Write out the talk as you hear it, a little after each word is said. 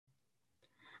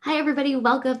Hi, everybody.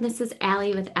 Welcome. This is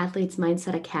Allie with Athletes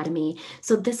Mindset Academy.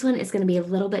 So, this one is going to be a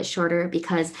little bit shorter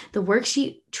because the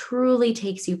worksheet truly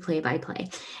takes you play by play.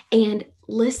 And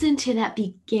listen to that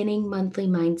beginning monthly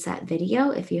mindset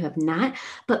video if you have not.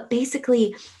 But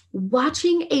basically,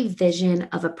 watching a vision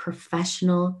of a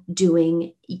professional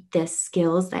doing the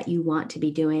skills that you want to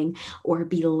be doing or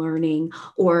be learning,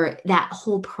 or that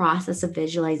whole process of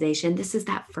visualization. This is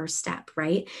that first step,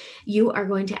 right? You are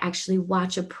going to actually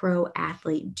watch a pro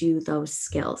athlete do those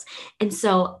skills. And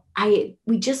so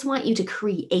we just want you to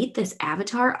create this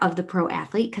avatar of the pro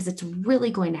athlete because it's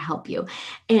really going to help you.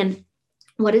 And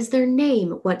what is their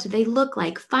name? What do they look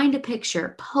like? Find a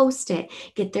picture, post it,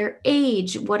 get their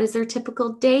age. What is their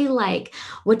typical day like?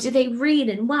 What do they read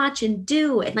and watch and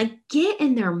do? And like get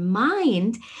in their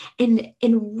mind and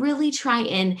really try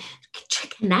and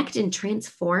connect and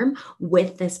transform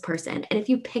with this person. And if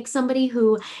you pick somebody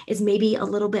who is maybe a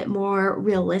little bit more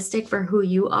realistic for who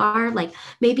you are, like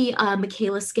maybe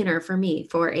Michaela Skinner for me,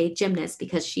 for a gymnast,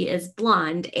 because she is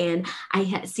blonde and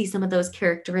see some of those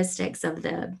characteristics of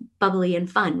the bubbly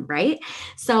and fun, right?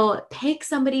 So pick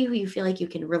somebody who you feel like you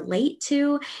can relate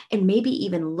to and maybe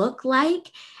even look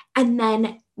like, and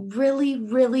then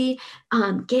really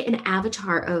get an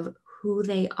avatar of who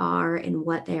they are and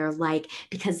what they are like,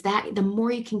 because that the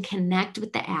more you can connect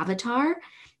with the avatar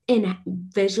and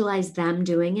visualize them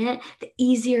doing it, the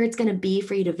easier it's going to be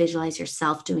for you to visualize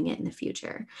yourself doing it in the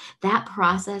future. That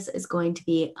process is going to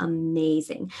be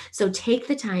amazing. So take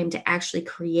the time to actually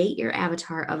create your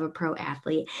avatar of a pro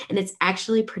athlete, and it's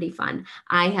actually pretty fun.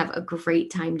 I have a great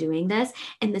time doing this,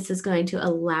 and this is going to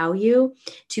allow you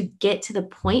to get to the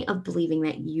point of believing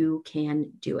that you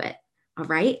can do it. All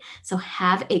right. So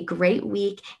have a great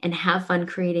week and have fun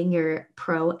creating your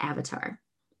pro avatar.